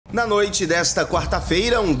Na noite desta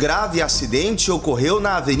quarta-feira, um grave acidente ocorreu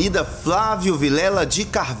na Avenida Flávio Vilela de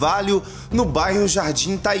Carvalho, no bairro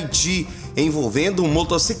Jardim Taiti, envolvendo um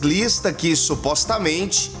motociclista que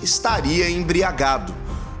supostamente estaria embriagado.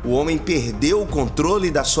 O homem perdeu o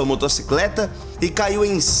controle da sua motocicleta e caiu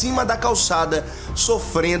em cima da calçada,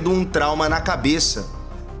 sofrendo um trauma na cabeça.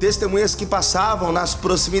 Testemunhas que passavam nas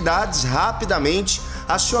proximidades rapidamente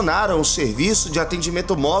acionaram o serviço de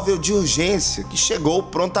atendimento móvel de urgência, que chegou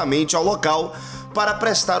prontamente ao local para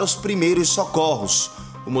prestar os primeiros socorros.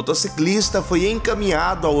 O motociclista foi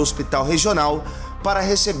encaminhado ao hospital regional para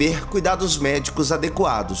receber cuidados médicos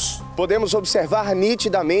adequados. Podemos observar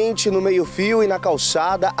nitidamente no meio-fio e na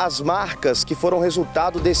calçada as marcas que foram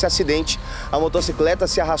resultado desse acidente. A motocicleta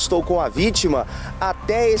se arrastou com a vítima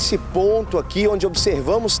até esse ponto aqui, onde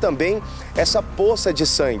observamos também essa poça de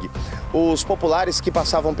sangue. Os populares que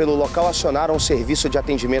passavam pelo local acionaram o serviço de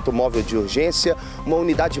atendimento móvel de urgência. Uma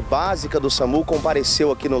unidade básica do SAMU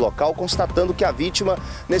compareceu aqui no local, constatando que a vítima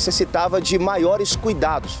necessitava de maiores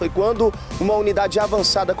cuidados. Foi quando uma unidade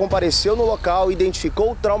avançada compareceu no local,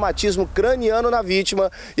 identificou o traumatismo craniano na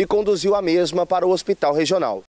vítima e conduziu a mesma para o hospital regional.